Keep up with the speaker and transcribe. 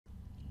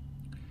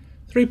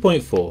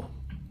3.4.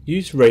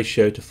 Use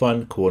ratio to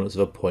find the coordinates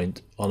of a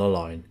point on a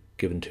line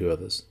given two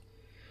others.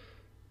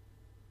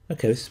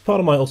 Okay, this is part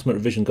of my Ultimate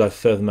Revision Guide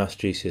for Further Maths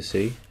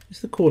GCSE.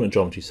 It's the coordinate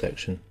geometry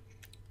section.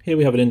 Here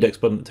we have an index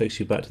button that takes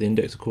you back to the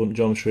index of coordinate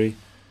geometry.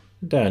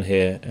 And down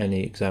here,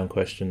 any exam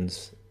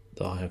questions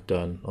that I have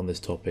done on this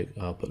topic,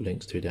 I'll put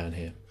links to down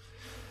here.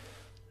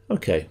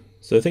 Okay,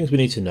 so things we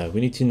need to know. We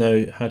need to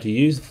know how to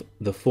use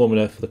the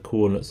formula for the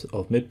coordinates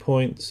of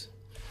midpoints.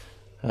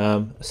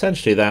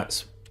 Essentially,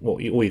 that's all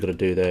you've got to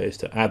do there is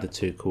to add the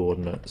two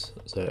coordinates.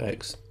 So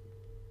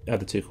add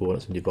the two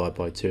coordinates and divide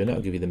by 2, and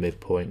that'll give you the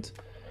midpoint.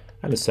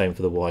 And the same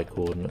for the y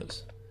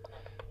coordinates.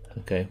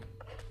 Okay,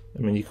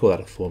 I mean you call that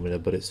a formula,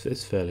 but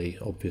it's fairly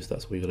obvious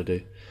that's what you've got to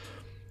do.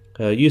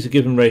 Use a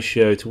given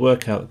ratio to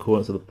work out the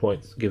coordinates of the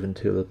points given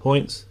two other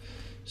points.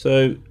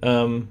 So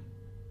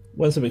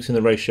when something's in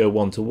the ratio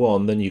 1 to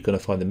 1, then you're going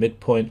to find the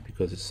midpoint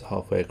because it's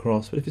halfway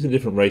across. But if it's in a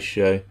different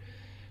ratio,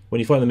 when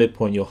you find the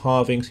midpoint, you're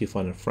halving, so you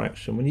find a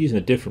fraction. When you're using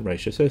a different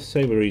ratio, so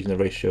say we're using a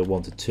ratio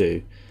 1 to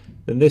 2,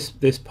 then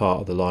this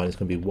part of the line is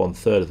going to be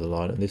 1/3 of the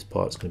line, and this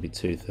part is going to be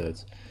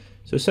 2/3.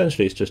 So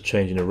essentially, it's just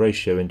changing a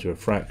ratio into a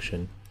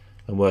fraction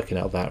and working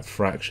out that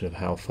fraction of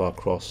how far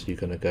across you're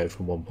going to go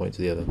from one point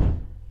to the other.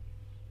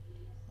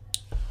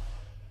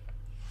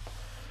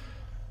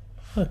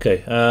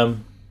 Okay, so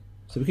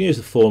we can use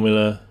the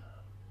formula.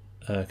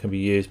 Can be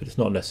used, but it's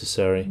not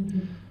necessary.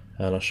 And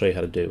I'll show you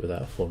how to do it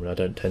without a formula. I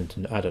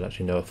don't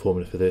actually know a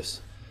formula for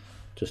this.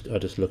 I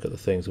just look at the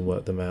things and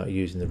work them out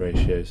using the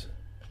ratios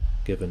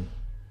given.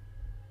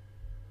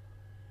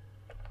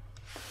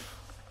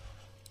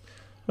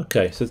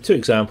 Okay, so the two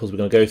examples we're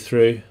going to go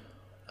through.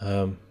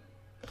 So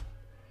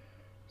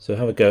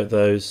have a go at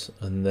those,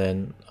 and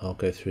then I'll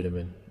go through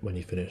them when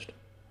you've finished.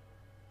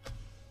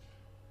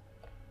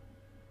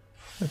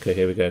 Okay,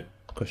 here we go.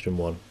 Question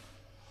 1.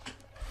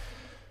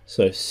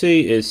 So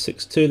C is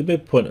 6,2. The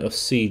midpoint of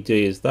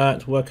CD is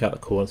that. Work out the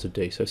coordinates of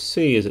D. So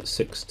C is at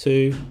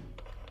 6,2.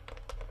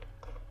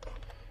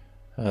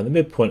 And the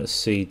midpoint of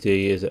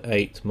CD is at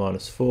 8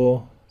 minus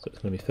 4. So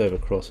it's going to be further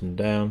across and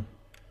down.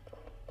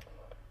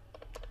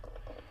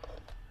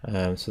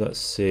 So that's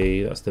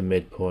C, that's the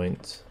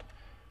midpoint.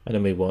 And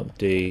then we want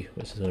D,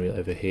 which is going to be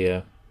over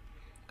here.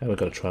 And we've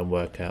got to try and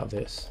work out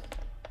this.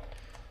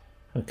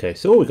 Okay,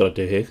 so all we've got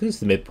to do here, because this is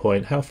the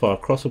midpoint, how far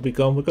across have we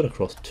gone? We've got to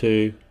cross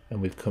 2.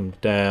 And we've come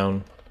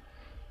down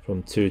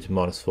from 2 to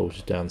minus 4, which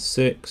is down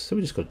 6. So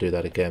we just got to do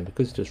that again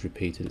because it's just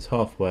repeated. It's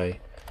halfway.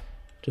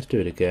 Just do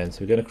it again. So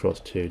we're going to cross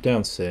 2,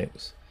 down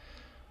 6.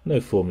 No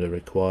formula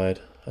required.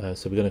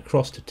 So we're going to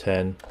cross to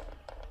 10.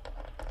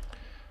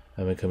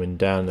 And we're coming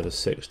down another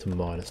 6 to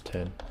minus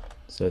 10.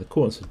 So the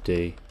coordinates of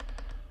D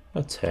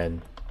are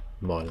 10,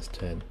 minus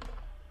 10.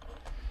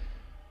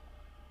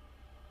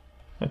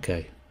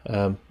 Okay.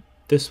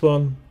 This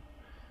one,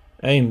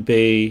 A and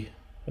B.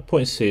 A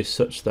point C is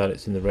such that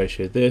it's in the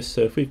ratio of this,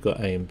 so if we've got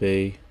A and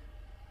B,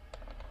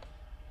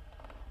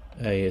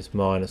 A is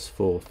minus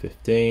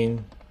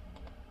 415,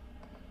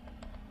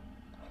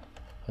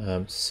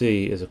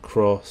 C is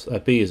across,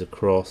 B is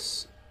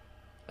across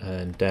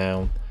and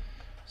down,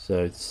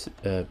 so it's,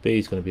 B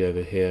is going to be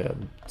over here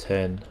at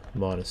 10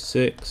 minus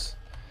 6.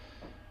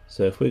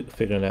 So if we're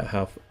figuring out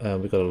how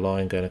we've got a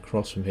line going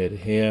across from here to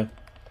here,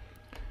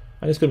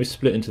 and it's going to be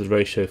split into the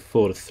ratio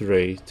 4 to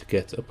 3 to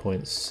get a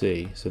point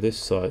C. So this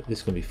side, this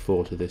is going to be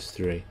 4 to this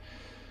 3.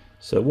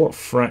 So what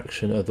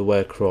fraction of the way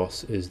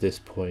across is this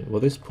point?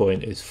 Well, this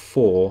point is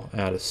 4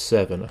 out of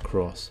 7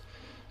 across.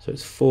 So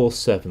it's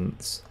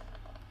 4/7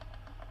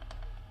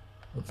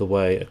 of the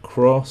way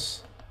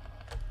across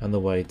and the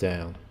way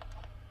down.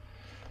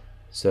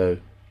 So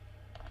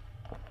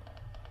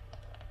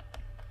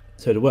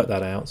to work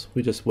that out,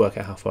 we just work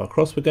out how far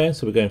across we're going.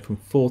 So we're going from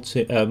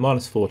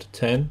minus 4 to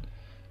 10.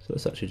 So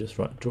let's actually just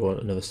draw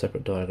another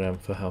separate diagram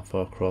for how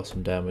far across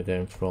and down we're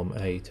going from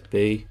A to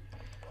B.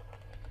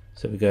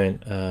 So we're going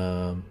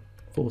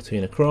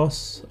 14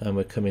 across, and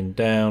we're coming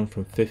down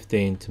from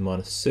 15 to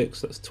minus 6.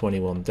 That's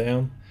 21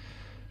 down.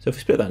 So if we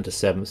split that into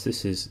sevenths,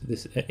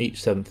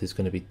 each seventh is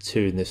going to be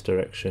 2 in this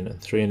direction and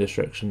 3 in this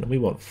direction, and we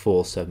want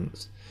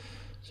 4/7.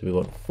 So we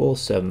want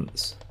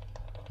 4/7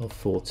 of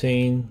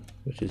 14,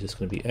 which is just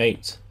going to be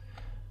 8,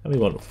 and we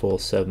want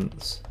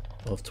 4/7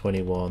 of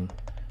 21,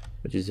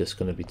 which is just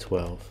going to be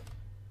 12.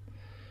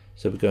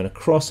 So we're going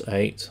across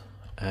 8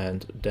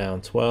 and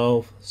down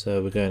 12.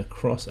 So we're going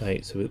across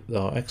 8. So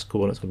our x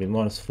coordinate is going to be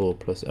minus 4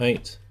 plus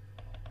 8,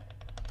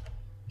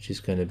 which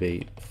is going to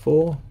be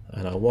 4.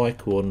 And our y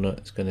coordinate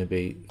is going to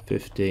be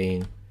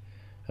 15.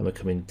 And we're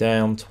coming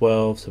down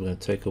 12. So we're going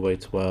to take away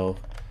 12,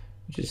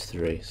 which is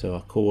 3. So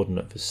our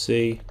coordinate for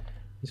C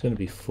is going to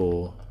be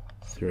 4,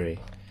 3.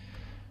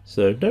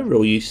 So no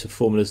real use of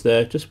formulas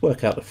there, just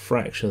work out the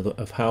fraction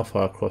of how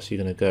far across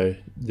you're going to go.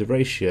 The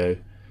ratio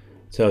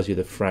tells you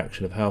the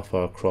fraction of how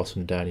far across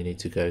and down you need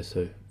to go.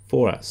 So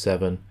 4 out of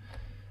 7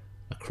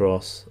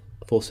 across,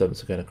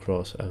 4/7 are going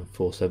across and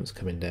 4/7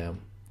 coming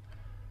down.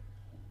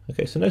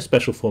 Okay, so no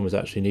special formulas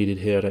actually needed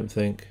here, I don't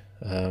think.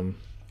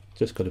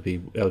 Just got to be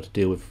able to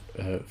deal with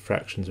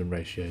fractions and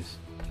ratios.